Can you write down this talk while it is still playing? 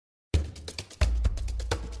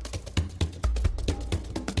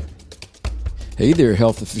Hey there,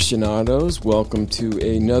 health aficionados. Welcome to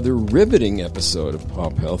another riveting episode of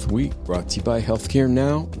PopHealth Week, brought to you by Healthcare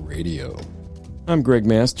Now Radio. I'm Greg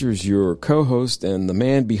Masters, your co-host and the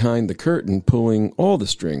man behind the curtain pulling all the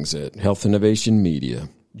strings at Health Innovation Media.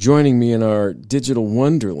 Joining me in our digital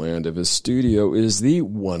wonderland of his studio is the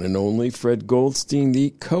one and only Fred Goldstein,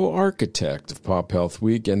 the co-architect of PopHealth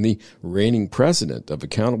Week and the reigning president of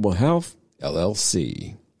Accountable Health,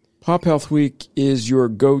 LLC. PopHealth Week is your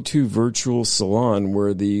go-to virtual salon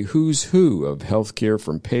where the who's who of healthcare,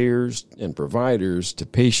 from payers and providers to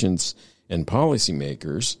patients and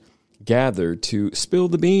policymakers, gather to spill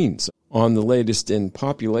the beans on the latest in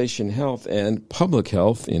population health and public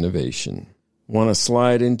health innovation. Want to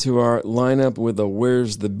slide into our lineup with a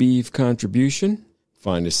Where's the Beef contribution?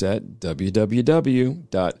 Find us at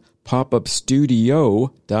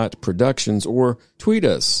www.popupstudio.productions or tweet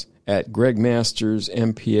us at Greg Masters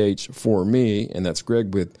MPH for me, and that's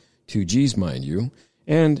Greg with two G's, mind you,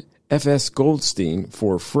 and FS Goldstein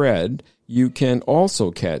for Fred. You can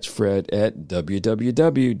also catch Fred at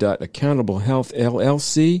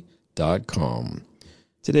www.accountablehealthllc.com.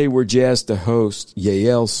 Today we're jazzed to host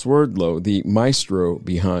Yael Swerdlow, the maestro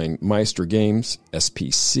behind Maestro Games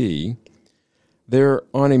SPC. They're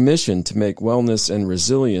on a mission to make wellness and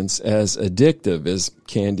resilience as addictive as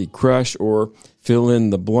Candy Crush or fill in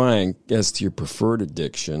the blank as to your preferred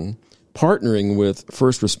addiction, partnering with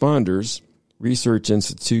first responders, research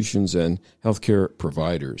institutions, and healthcare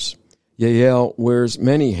providers. Yael wears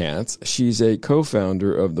many hats. She's a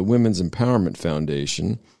co-founder of the Women's Empowerment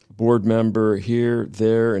Foundation, board member here,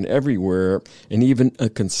 there, and everywhere, and even a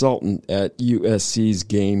consultant at USC's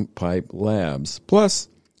Game Pipe Labs. Plus,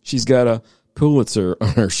 she's got a Pulitzer on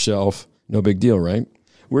her shelf. No big deal, right?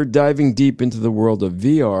 We're diving deep into the world of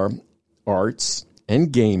VR, arts,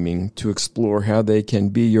 and gaming to explore how they can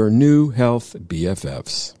be your new health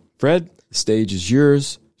BFFs. Fred, the stage is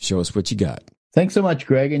yours. Show us what you got. Thanks so much,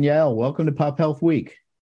 Greg, and Yael. Welcome to PopHealth Week.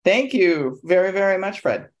 Thank you very, very much,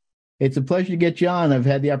 Fred. It's a pleasure to get you on. I've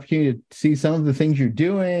had the opportunity to see some of the things you're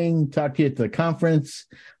doing, talk to you at the conference,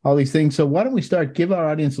 all these things. So why don't we start? Give our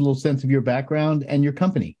audience a little sense of your background and your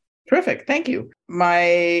company. Terrific. Thank you.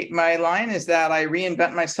 My line is that I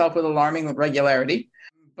reinvent myself with alarming regularity,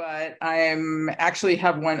 but I actually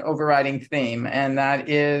have one overriding theme, and that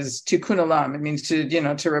is tikkun olam. It means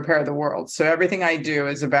to repair the world. So everything I do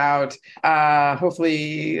is about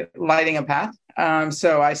hopefully lighting a path.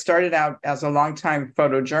 So I started out as a longtime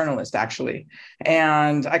photojournalist, actually,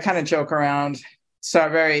 and I kind of joke around so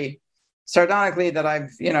very sardonically that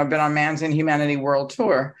I've been on Man's Inhumanity World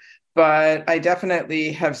Tour, but I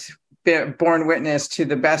definitely have borne witness to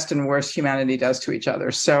the best and worst humanity does to each other.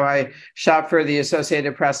 So I shot for the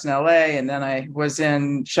Associated Press in LA, and then I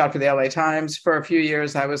shot for the LA Times for a few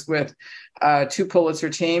years. I was with two Pulitzer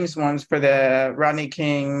teams. One's for the Rodney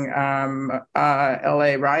King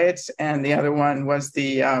LA Riots, and the other one was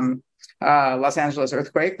the Los Angeles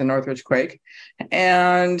Earthquake, the Northridge Quake.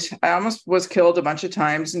 And I almost was killed a bunch of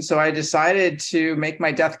times. And so I decided to make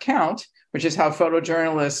my death count, which is how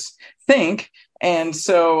photojournalists think. And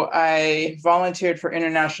so I volunteered for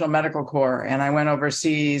International Medical Corps, and I went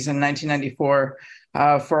overseas in 1994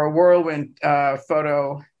 for a whirlwind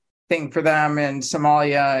photo thing for them in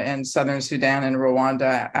Somalia and southern Sudan and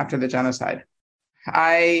Rwanda after the genocide.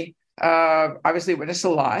 I obviously witnessed a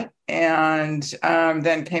lot, and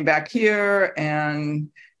then came back here and,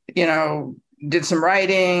 did some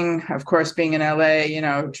writing. Of course, being in LA,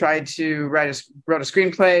 tried to wrote a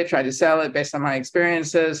screenplay, tried to sell it based on my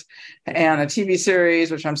experiences, and a TV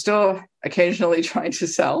series, which I'm still occasionally trying to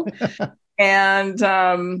sell. And,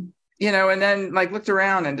 and then looked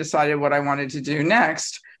around and decided what I wanted to do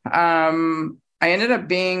next. I ended up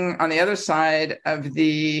being on the other side of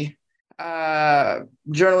the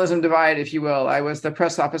journalism divide, if you will. I was the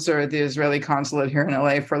press officer at the Israeli consulate here in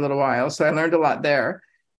LA for a little while, so I learned a lot there.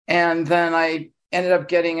 And then I ended up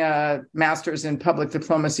getting a master's in public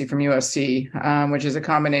diplomacy from USC, which is a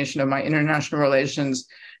combination of my international relations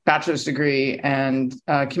bachelor's degree and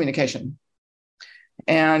communication.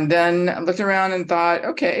 And then I looked around and thought,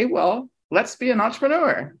 okay, well, let's be an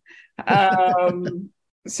entrepreneur.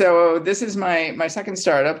 So this is my second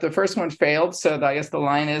startup. The first one failed, so I guess the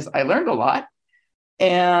line is I learned a lot.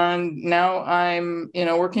 And now I'm,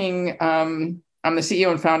 working. I'm the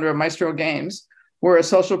CEO and founder of Maestro Games. We're a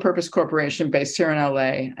social purpose corporation based here in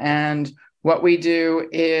LA. And what we do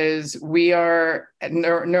is we are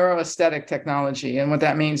neuroaesthetic technology. And what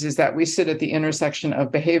that means is that we sit at the intersection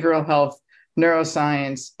of behavioral health,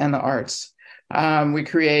 neuroscience, and the arts. We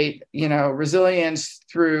create, resilience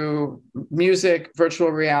through music,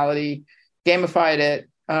 virtual reality, gamified it,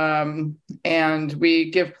 And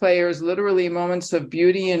we give players literally moments of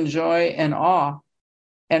beauty and joy and awe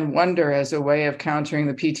and wonder as a way of countering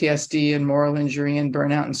the PTSD and moral injury and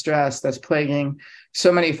burnout and stress that's plaguing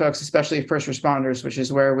so many folks, especially first responders, which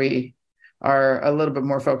is where we are a little bit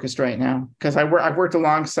more focused right now. Because I've worked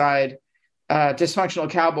alongside dysfunctional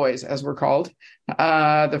cowboys, as we're called,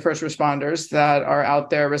 the first responders that are out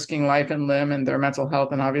there risking life and limb and their mental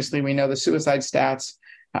health. And obviously we know the suicide stats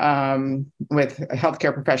with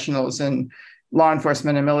healthcare professionals and law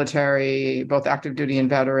enforcement and military, both active duty and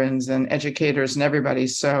veterans and educators and everybody.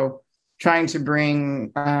 So trying to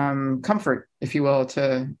bring comfort, if you will,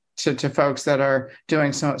 to folks that are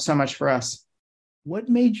doing so much for us. What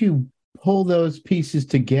made you pull those pieces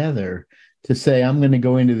together to say, I'm going to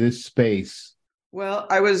go into this space? Well,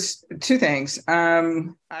 I was two things.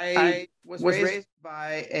 I was raised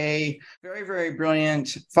by a very, very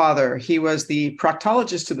brilliant father. He was the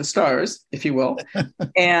proctologist to the stars, if you will.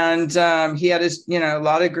 And he had his,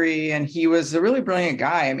 law degree, and he was a really brilliant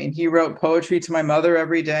guy. I mean, he wrote poetry to my mother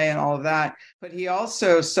every day and all of that. But he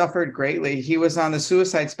also suffered greatly. He was on the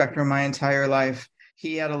suicide spectrum my entire life.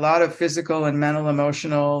 He had a lot of physical and mental,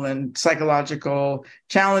 emotional, and psychological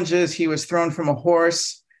challenges. He was thrown from a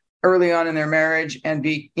horse early on in their marriage and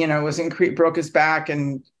broke his back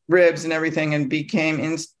and ribs and everything and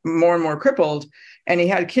became more and more crippled. And he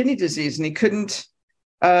had kidney disease and he couldn't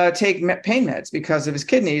take pain meds because of his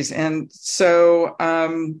kidneys. And so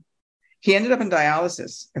he ended up in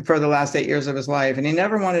dialysis for the last 8 years of his life. And he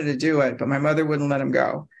never wanted to do it, but my mother wouldn't let him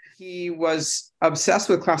go. He was obsessed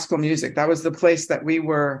with classical music. That was the place that we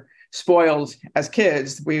were spoiled as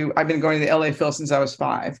kids. I've been going to the LA Phil since I was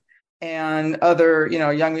 5, and other,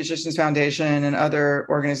 Young Musicians Foundation and other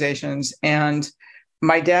organizations. And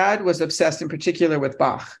my dad was obsessed in particular with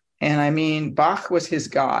Bach. And I mean, Bach was his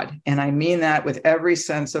God. And I mean that with every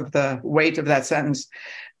sense of the weight of that sentence.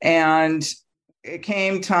 And it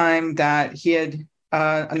came time that he had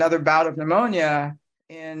another bout of pneumonia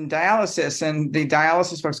in dialysis. And the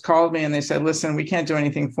dialysis folks called me and they said, listen, we can't do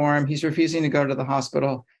anything for him. He's refusing to go to the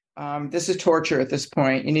hospital. This is torture at this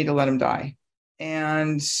point. You need to let him die.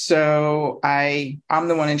 And so I'm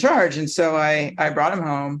the one in charge. And so I brought him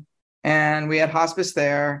home and we had hospice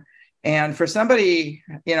there. And for somebody,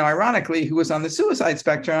 ironically, who was on the suicide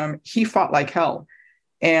spectrum, he fought like hell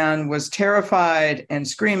and was terrified and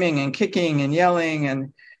screaming and kicking and yelling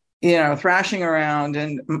and thrashing around.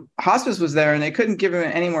 And hospice was there and they couldn't give him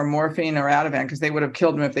any more morphine or Ativan because they would have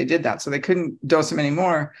killed him if they did that. So they couldn't dose him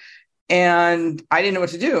anymore. And I didn't know what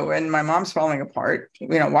to do. And my mom's falling apart,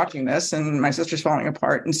 watching this, and my sister's falling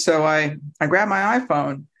apart. And so I grabbed my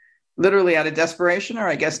iPhone, literally out of desperation, or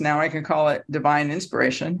I guess now I can call it divine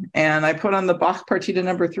inspiration. And I put on the Bach Partita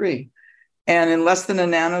number 3. And in less than a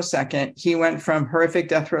nanosecond, he went from horrific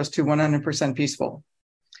death throes to 100% peaceful.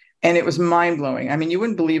 And it was mind-blowing. I mean, you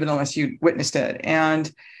wouldn't believe it unless you witnessed it.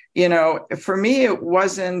 And, for me, it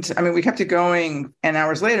wasn't, we kept it going. And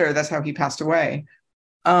hours later, that's how he passed away.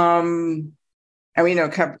 And we,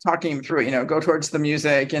 kept talking him through, go towards the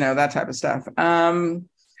music, that type of stuff.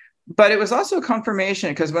 But it was also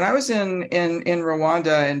confirmation, because when I was in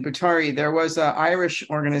Rwanda, in Butare, there was an Irish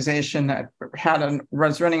organization that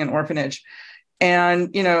was running an orphanage.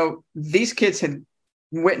 And, these kids had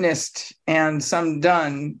witnessed and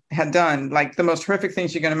had done like the most horrific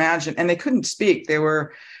things you can imagine. And they couldn't speak. They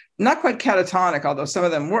were not quite catatonic, although some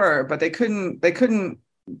of them were, but they couldn't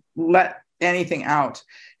let anything out.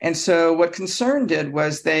 And so what Concern did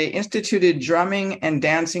was they instituted drumming and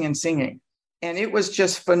dancing and singing. And it was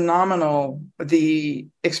just phenomenal, the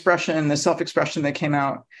expression, the self-expression that came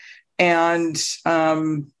out. And,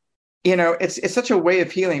 it's such a way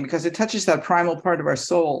of healing because it touches that primal part of our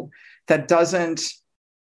soul that doesn't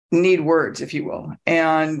need words, if you will.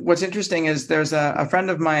 And what's interesting is there's a friend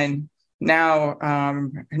of mine now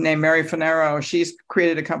named Mary Finero. She's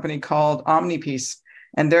created a company called OmniPeace.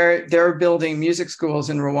 And they're building music schools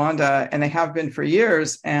in Rwanda, and they have been for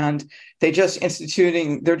years. And they're just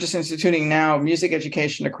instituting now music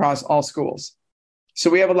education across all schools. So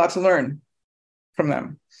we have a lot to learn from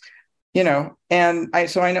them, And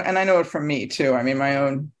I know it from me too. I mean, my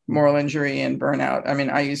own moral injury and burnout. I mean,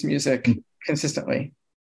 I use music consistently.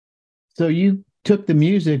 So you took the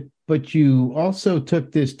music, but you also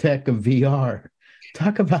took this tech of VR.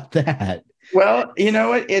 Talk about that. Well, you know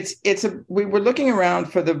what? We were looking around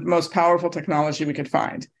for the most powerful technology we could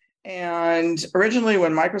find. And originally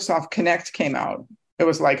when Microsoft Kinect came out, it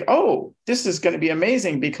was like, oh, this is going to be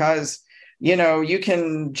amazing because, you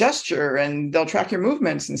can gesture and they'll track your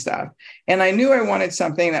movements and stuff. And I knew I wanted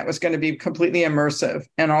something that was going to be completely immersive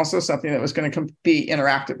and also something that was going to be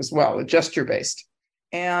interactive as well, gesture-based.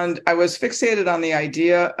 And I was fixated on the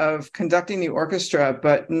idea of conducting the orchestra,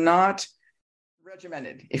 but not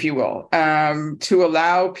regimented, if you will, to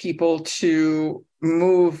allow people to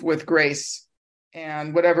move with grace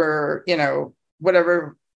and whatever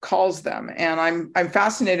calls them. And I'm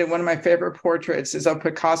fascinated. One of my favorite portraits is of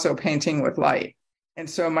Picasso painting with light. And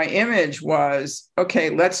so my image was, okay,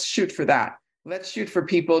 let's shoot for that. Let's shoot for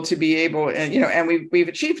people to be able, and we've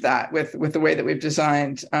achieved that with the way that we've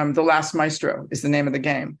designed. The Last Maestro is the name of the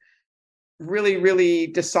game. Really, really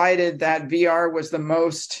decided that VR was the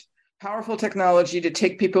most powerful technology to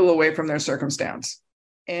take people away from their circumstance.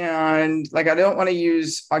 And I don't want to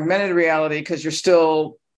use augmented reality because you're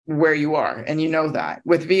still where you are, and you know that.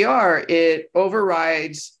 With VR, it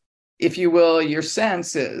overrides, if you will, your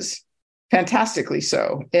senses. Fantastically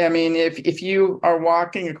so. I mean, if you are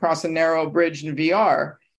walking across a narrow bridge in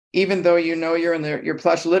VR, even though you're in your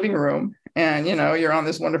plush living room and you're on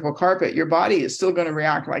this wonderful carpet, your body is still going to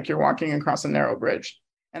react like you're walking across a narrow bridge.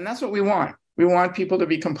 And that's what we want. We want people to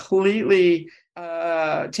be completely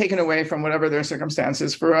taken away from whatever their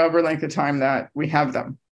circumstances for whatever length of time that we have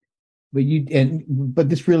them. But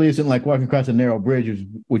this really isn't like walking across a narrow bridge,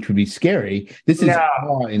 which would be scary. This is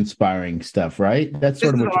awe-inspiring stuff, right? That's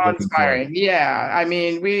sort of what you're looking for. Yeah, I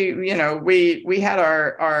mean, we had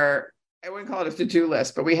our I wouldn't call it a to-do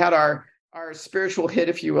list, but we had our spiritual hit,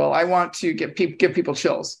 if you will. I want to give people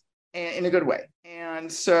chills in a good way,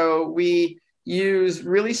 and so we use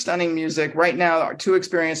really stunning music. Right now, our two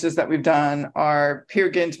experiences that we've done are Peer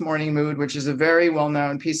Gynt Morning Mood, which is a very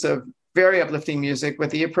well-known piece of very uplifting music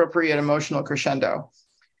with the appropriate emotional crescendo.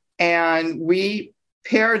 And we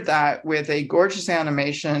paired that with a gorgeous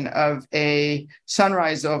animation of a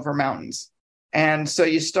sunrise over mountains. And so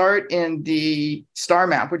you start in the star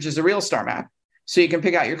map, which is a real star map, so you can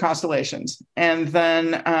pick out your constellations. And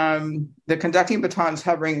then the conducting baton's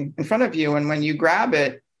hovering in front of you. And when you grab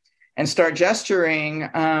it and start gesturing,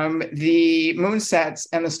 the moon sets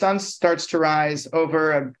and the sun starts to rise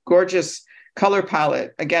over a gorgeous color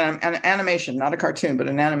palette, again, an animation, not a cartoon, but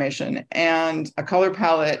an animation, and a color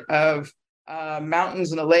palette of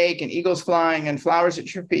mountains and a lake and eagles flying and flowers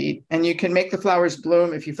at your feet. And you can make the flowers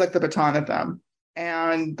bloom if you flick the baton at them.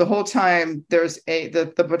 And the whole time there's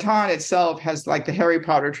the baton itself has like the Harry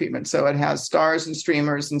Potter treatment. So it has stars and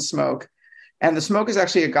streamers and smoke. And the smoke is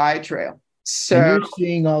actually a guide trail. So and you're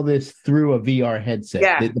seeing all this through a VR headset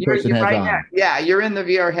that the person has on. Yeah, you're in the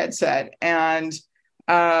VR headset. And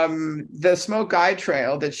the smoke guide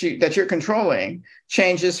trail that you're controlling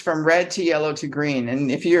changes from red to yellow to green.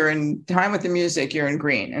 And if you're in time with the music, you're in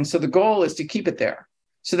green. And so the goal is to keep it there.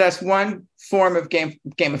 So that's one form of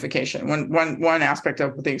gamification, one aspect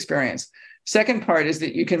of the experience. Second part is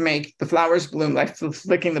that you can make the flowers bloom like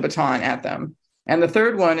flicking the baton at them. And the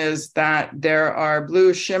third one is that there are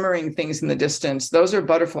blue shimmering things in the distance. Those are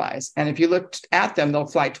butterflies. And if you look at them, they'll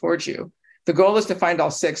fly towards you. The goal is to find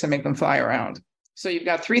all six and make them fly around. So you've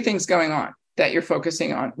got three things going on that you're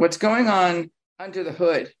focusing on. What's going on under the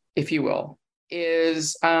hood, if you will,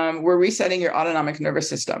 is we're resetting your autonomic nervous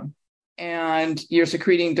system. And you're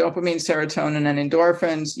secreting dopamine, serotonin, and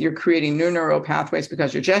endorphins. You're creating new neural pathways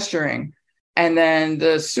because you're gesturing. And then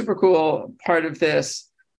the super cool part of this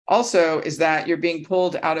also is that you're being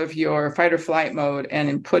pulled out of your fight or flight mode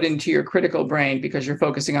and put into your critical brain because you're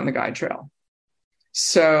focusing on the guide trail.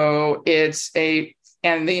 So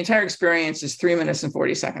and the entire experience is 3 minutes and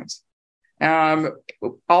 40 seconds. All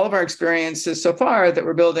of our experiences so far that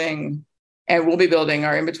we're building and we'll be building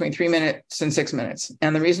are in between 3 minutes and 6 minutes.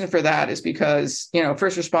 And the reason for that is because,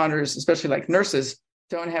 first responders, especially like nurses,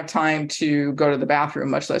 don't have time to go to the bathroom,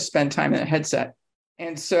 much less spend time in a headset.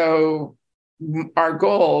 And so our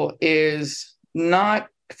goal is not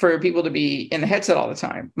for people to be in the headset all the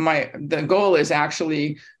time. The goal is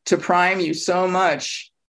actually to prime you so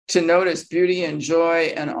much to notice beauty and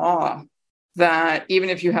joy and awe that even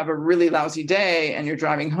if you have a really lousy day and you're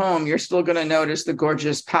driving home, you're still going to notice the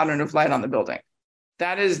gorgeous pattern of light on the building.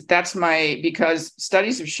 Because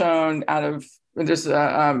studies have shown there's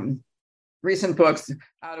recent books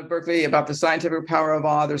out of Berkeley about the scientific power of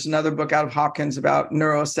awe. There's another book out of Hopkins about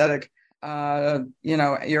neuroaesthetic,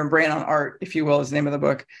 your brain on art, if you will, is the name of the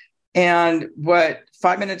book. And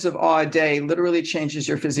 5 minutes of awe a day literally changes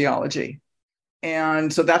your physiology.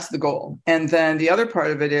 And so that's the goal. And then the other part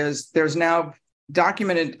of it is there's now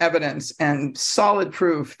documented evidence and solid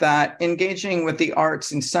proof that engaging with the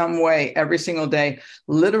arts in some way every single day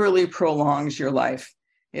literally prolongs your life.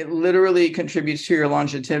 It literally contributes to your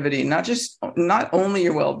longevity, not only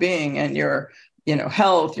your well-being and your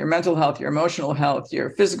health, your mental health, your emotional health, your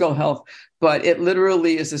physical health, but it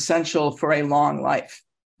literally is essential for a long life.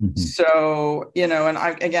 So, and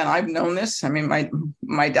I've known this. I mean,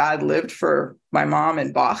 my dad lived for my mom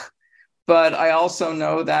and Bach, but I also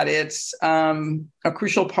know that it's a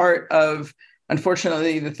crucial part of,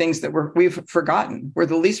 unfortunately, the things that we've forgotten. We're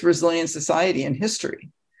the least resilient society in history.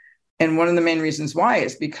 And one of the main reasons why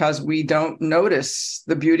is because we don't notice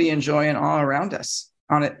the beauty and joy and awe around us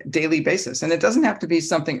on a daily basis. And it doesn't have to be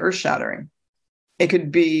something earth-shattering. It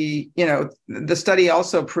could be, the study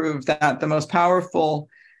also proved that the most powerful,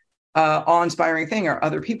 awe-inspiring thing are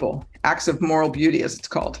other people, acts of moral beauty, as it's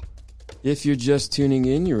called. If you're just tuning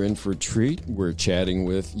in, you're in for a treat. We're chatting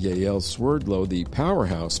with Yael Swerdlow, the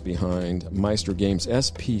powerhouse behind Maestro Games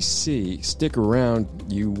SPC. Stick around.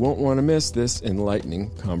 You won't want to miss this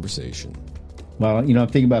enlightening conversation. Well, I'm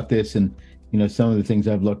thinking about this and, some of the things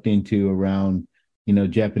I've looked into around,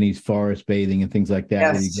 Japanese forest bathing and things like that,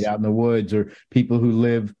 Yes. where you get out in the woods, or people who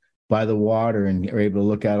live by the water and are able to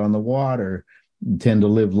look out on the water tend to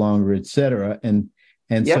live longer, et cetera. And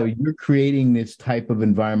Yep. So you're creating this type of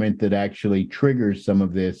environment that actually triggers some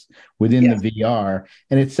of this within Yes. the VR.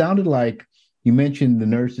 And it sounded like you mentioned the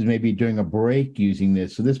nurses maybe during a break using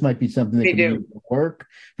this. So this might be something that They can do. be used for work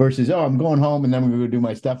versus, I'm going home and then I'm going to go do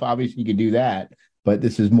my stuff. Obviously, you could do that, but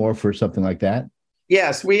this is more for something like that.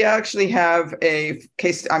 Yes, we actually have a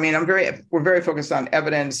case. I mean, we're very focused on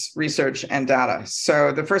evidence, research, and data.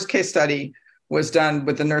 So the first case study was done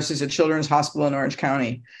with the nurses at Children's Hospital in Orange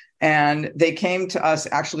County. And they came to us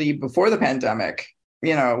actually before the pandemic,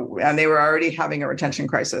 and they were already having a retention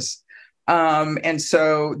crisis. And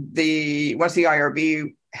so once the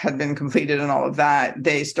IRB had been completed and all of that,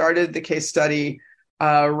 they started the case study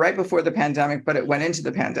right before the pandemic, but it went into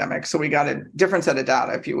the pandemic. So we got a different set of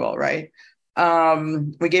data, if you will, right?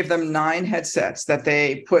 We gave them 9 headsets that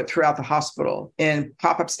they put throughout the hospital in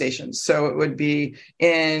pop-up stations. So it would be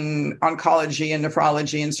in oncology and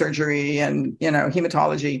nephrology and surgery and,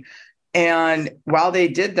 hematology. And while they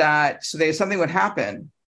did that, something would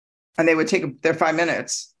happen and they would take their 5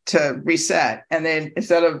 minutes to reset. And then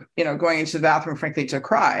instead of, going into the bathroom, frankly, to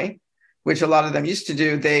cry, which a lot of them used to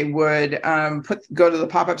do, they would go to the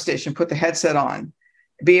pop-up station, put the headset on,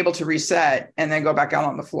 be able to reset, and then go back out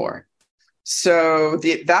on the floor. So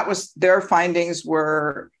their findings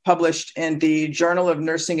were published in the Journal of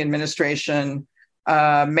Nursing Administration,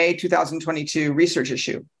 May 2022 research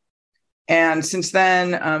issue. And since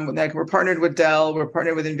then, we're partnered with Dell, we're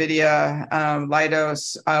partnered with NVIDIA,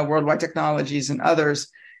 Leidos, Worldwide Technologies, and others.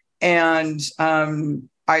 And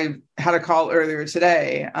I had a call earlier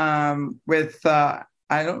today with, I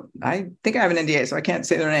think I have an NDA, so I can't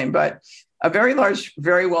say their name, but a very large,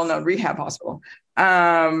 very well-known rehab hospital.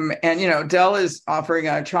 And Dell is offering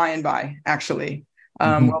a try and buy, actually.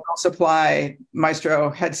 We'll supply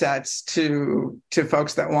Maestro headsets to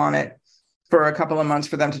folks that want it for a couple of months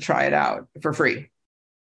for them to try it out for free.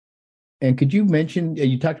 And could you mention,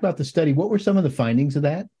 you talked about the study. What were some of the findings of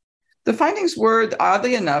that? The findings were,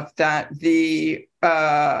 oddly enough, that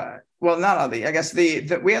not oddly, I guess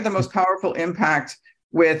we had the most powerful impact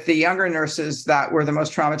with the younger nurses that were the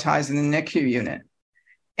most traumatized in the NICU unit.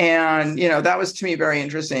 And, that was to me very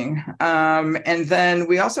interesting. And then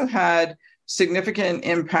we also had significant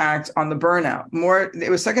impact on the burnout. It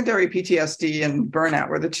was secondary PTSD and burnout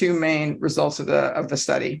were the 2 main results of the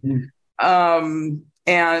study.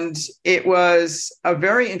 And it was a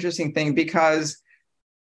very interesting thing because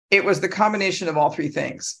it was the combination of all 3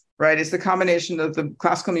 things, right? It's the combination of the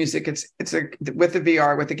classical music, it's with the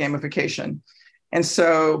VR, with the gamification. And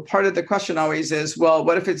so part of the question always is, well,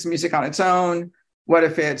 what if it's music on its own? What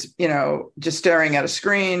if it's, just staring at a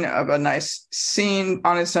screen of a nice scene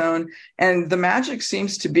on its own? And the magic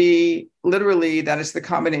seems to be literally that it's the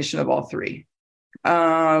combination of all 3.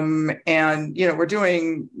 And, we're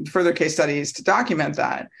doing further case studies to document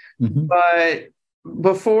that. But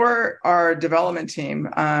before our development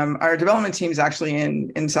team's actually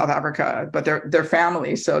in South Africa, but they're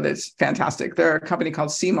family. So that's fantastic. They're a company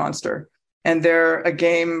called Sea Monster, and they're a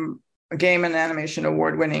game and animation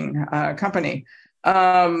award-winning company.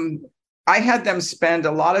 I had them spend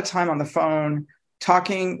a lot of time on the phone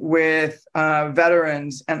talking with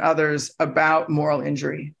veterans and others about moral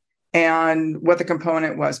injury and what the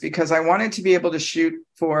component was, because I wanted to be able to shoot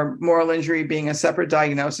for moral injury being a separate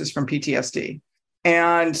diagnosis from PTSD.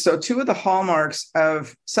 And so 2 of the hallmarks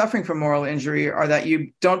of suffering from moral injury are that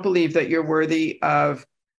you don't believe that you're worthy of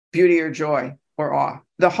beauty or joy or awe.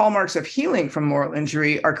 The hallmarks of healing from moral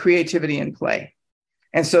injury are creativity and play.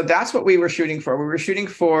 And so that's what we were shooting for. We were shooting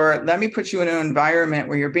for, let me put you in an environment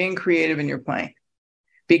where you're being creative and you're playing,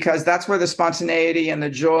 because that's where the spontaneity and the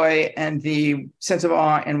joy and the sense of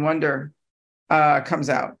awe and wonder comes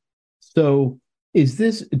out. So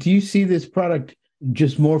do you see this product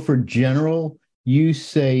just more for general use,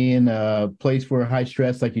 say in a place where high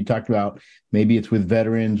stress, like you talked about, maybe it's with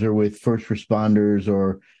veterans or with first responders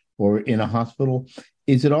or in a hospital?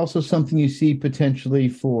 Is it also something you see potentially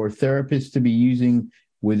for therapists to be using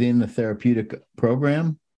within the therapeutic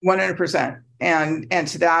program? 100%. And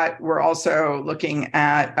to that, we're also looking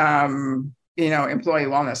at, employee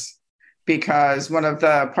wellness, because one of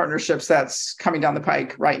the partnerships that's coming down the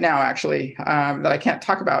pike right now, actually, that I can't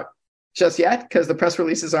talk about just yet because the press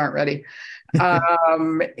releases aren't ready,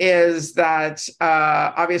 is that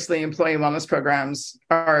obviously employee wellness programs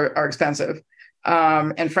are expensive.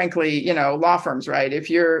 And frankly, law firms, right? If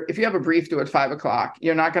you have a brief due at 5:00,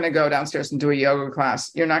 you're not going to go downstairs and do a yoga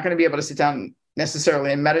class. You're not going to be able to sit down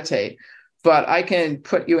necessarily and meditate, but I can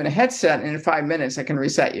put you in a headset and in 5 minutes, I can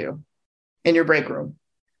reset you in your break room.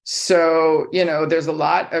 So, there's a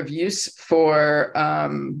lot of use for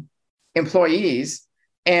employees.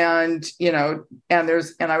 And,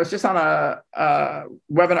 I was just on a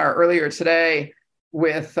webinar earlier today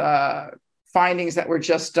with findings that were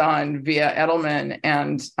just done via Edelman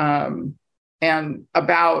and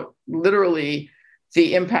about literally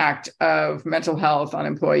the impact of mental health on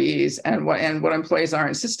employees and what employees are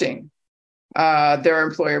insisting their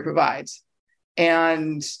employer provides.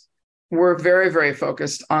 And we're very, very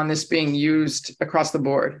focused on this being used across the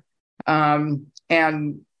board. And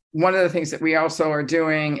one of the things that we also are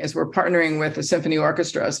doing is we're partnering with the symphony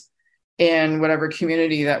orchestras in whatever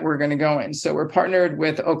community that we're going to go in. So we're partnered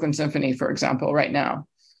with Oakland Symphony, for example, right now.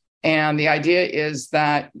 And the idea is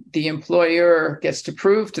that the employer gets to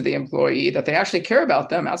prove to the employee that they actually care about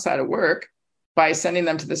them outside of work by sending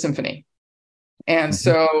them to the symphony. And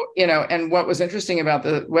so, and what was interesting about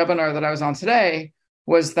the webinar that I was on today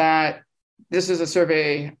was that this is a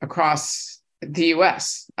survey across the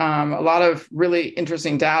US, a lot of really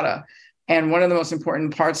interesting data. And one of the most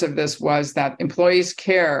important parts of this was that employees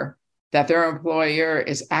care that their employer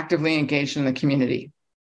is actively engaged in the community.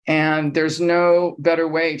 And there's no better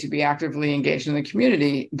way to be actively engaged in the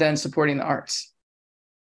community than supporting the arts.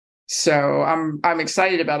 So I'm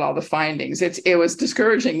excited about all the findings. It was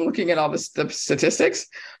discouraging looking at all the statistics,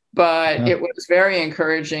 but it was very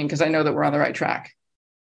encouraging because I know that we're on the right track.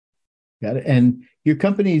 Got it. And your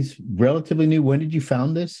company's relatively new. When did you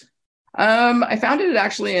found this? I founded it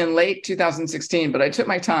actually in late 2016, but I took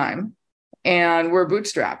my time, and we're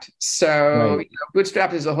bootstrapped. So right.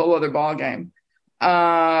 Bootstrapped is a whole other ballgame.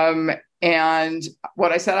 And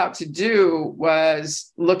what I set out to do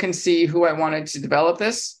was look and see who I wanted to develop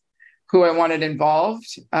this, who I wanted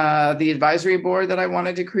involved, the advisory board that I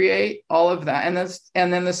wanted to create, all of that,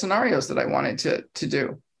 and then the scenarios that I wanted to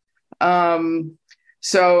do.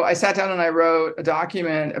 So I sat down and I wrote a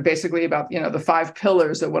document basically about, the 5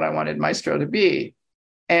 pillars of what I wanted Maestro to be,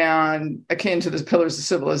 and akin to the pillars of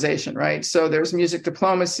civilization, right? So there's music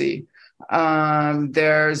diplomacy,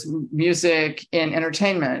 there's music in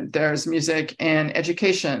entertainment, there's music in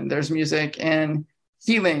education, there's music in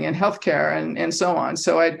healing and healthcare, and so on.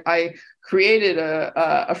 So I created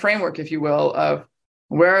a framework, if you will, of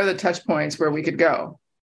where are the touch points where we could go.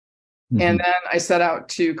 Mm-hmm. And then I set out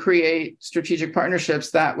to create strategic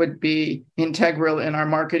partnerships that would be integral in our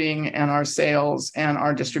marketing and our sales and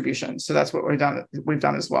our distribution. So that's what we've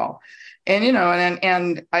done as well. And,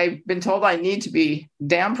 and I've been told I need to be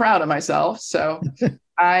damn proud of myself. So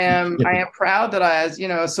I am proud that as,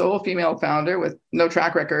 a solo female founder with no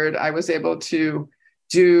track record, I was able to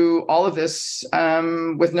do all of this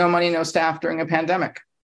with no money, no staff during a pandemic.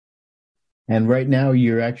 And right now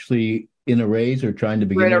you're actually in a raise or trying to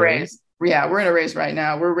begin? We're in a raise. Yeah, we're in a raise right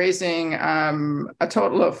now. We're raising a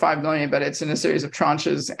total of $5 million, but it's in a series of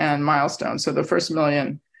tranches and milestones. So the first $1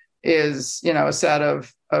 million is, a set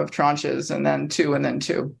of tranches, and then 2 and then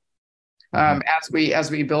 2.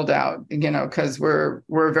 As we build out, because we're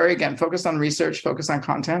very, again, focused on research, focused on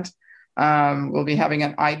content. We'll be having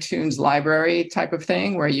an iTunes library type of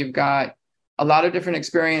thing where you've got a lot of different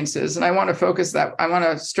experiences. And I want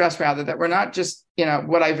to stress rather that we're not just,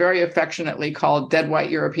 what I very affectionately call dead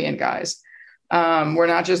white European guys. We're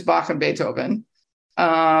not just Bach and Beethoven.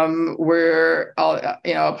 We're,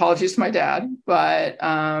 apologies to my dad, but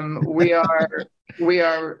we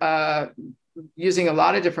are using a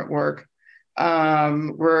lot of different work.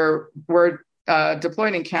 We're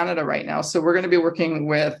deployed in Canada right now. So we're going to be working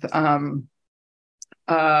with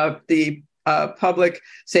the public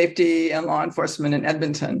safety and law enforcement in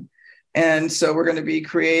Edmonton. And so we're going to be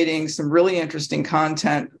creating some really interesting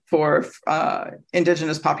content for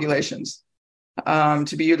Indigenous populations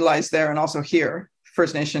to be utilized there, and also here,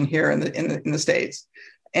 First Nation here in the States.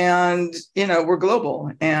 And, we're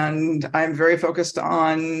global, and I'm very focused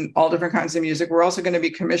on all different kinds of music. We're also going to be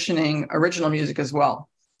commissioning original music as well,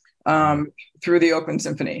 through the Oakland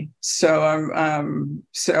Symphony. So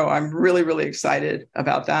I'm really, really excited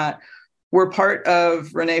about that. We're part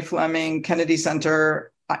of Renee Fleming Kennedy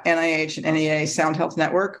Center, NIH and NEA Sound Health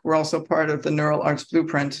Network. We're also part of the Neural Arts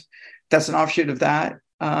Blueprint. That's an offshoot of that.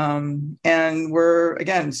 And we're,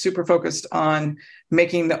 again, super focused on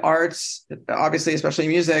making the arts, obviously, especially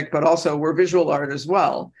music, but also we're visual art as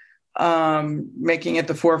well, making it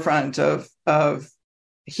the forefront of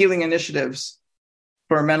healing initiatives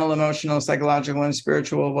for mental, emotional, psychological, and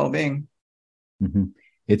spiritual well-being. Mm-hmm.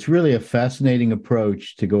 It's really a fascinating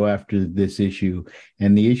approach to go after this issue.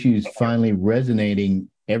 And the issue is finally resonating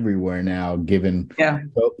everywhere now, given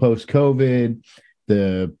post-COVID,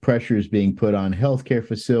 the pressures being put on healthcare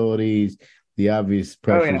facilities, the obvious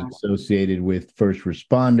pressures associated with first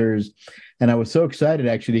responders. And I was so excited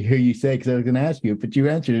actually to hear you say, because I was going to ask you, but you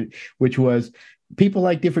answered it, which was people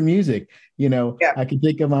like different music. I can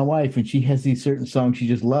think of my wife, and she has these certain songs she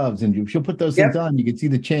just loves, and she'll put those things on. You can see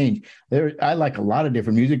the change. I like a lot of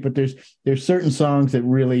different music, but there's certain songs that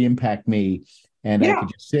really impact me, and I could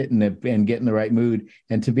just sit and get in the right mood.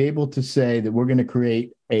 And to be able to say that we're going to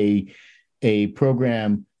create a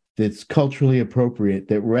program that's culturally appropriate,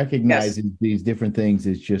 that recognizes these different things,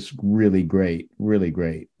 is just really great, really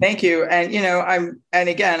great. Thank you. And I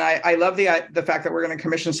love the fact that we're going to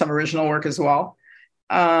commission some original work as well.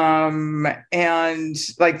 And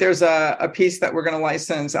like there's a piece that we're going to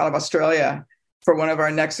license out of Australia for one of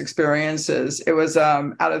our next experiences. It was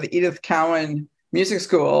out of the Edith Cowan Music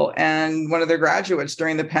School, and one of their graduates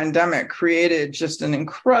during the pandemic created just an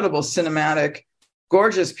incredible cinematic,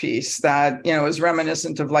 gorgeous piece that is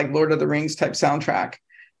reminiscent of like Lord of the Rings type soundtrack.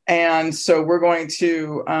 And so we're going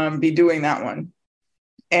to be doing that one.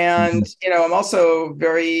 And I'm also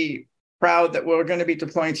very proud that we're going to be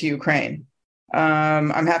deploying to Ukraine.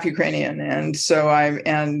 I'm half Ukrainian, and so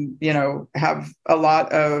have a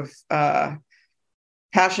lot of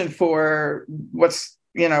passion for what's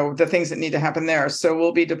the things that need to happen there. So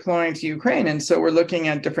we'll be deploying to Ukraine, and so we're looking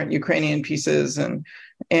at different Ukrainian pieces and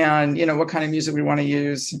what kind of music we want to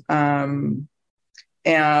use and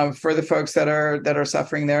for the folks that are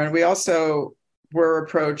suffering there. And we also were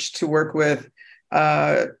approached to work with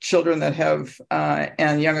children that have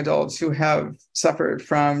and young adults who have suffered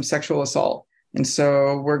from sexual assault. And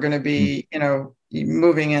so we're going to be,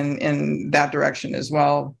 moving in that direction as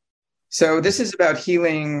well. So this is about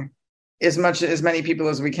healing as many people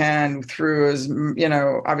as we can through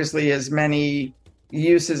obviously as many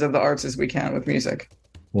uses of the arts as we can with music.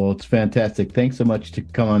 Well, it's fantastic. Thanks so much to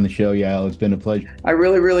come on the show, Yael. It's been a pleasure. I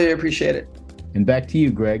really, really appreciate it. And back to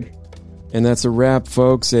you, Greg. And that's a wrap,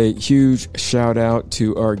 folks. A huge shout out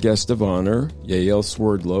to our guest of honor, Yael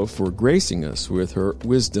Swerdlow, for gracing us with her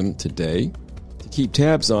wisdom today. To keep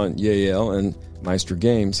tabs on Yael and Maestro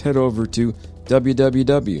Games, head over to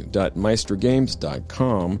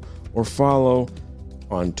www.maestrogames.com or follow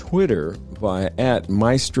on Twitter via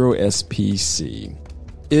 @MaestroSPC.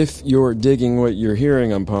 If you're digging what you're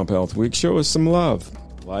hearing on PopHealth Week, show us some love.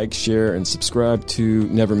 Like, share, and subscribe to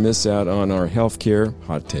never miss out on our healthcare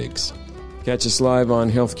hot takes. Catch us live on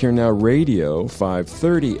Healthcare Now Radio,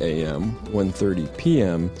 5:30 a.m., 1:30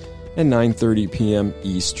 p.m., and 9:30 p.m.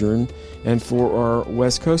 Eastern. And for our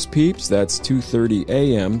West Coast peeps, that's 2:30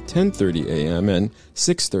 a.m., 10:30 a.m., and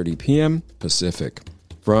 6:30 p.m. Pacific.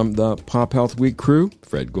 From the PopHealth Week crew,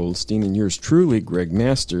 Fred Goldstein and yours truly, Greg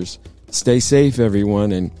Masters, stay safe,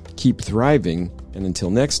 everyone, and keep thriving. And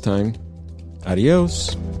until next time,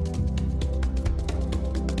 adios.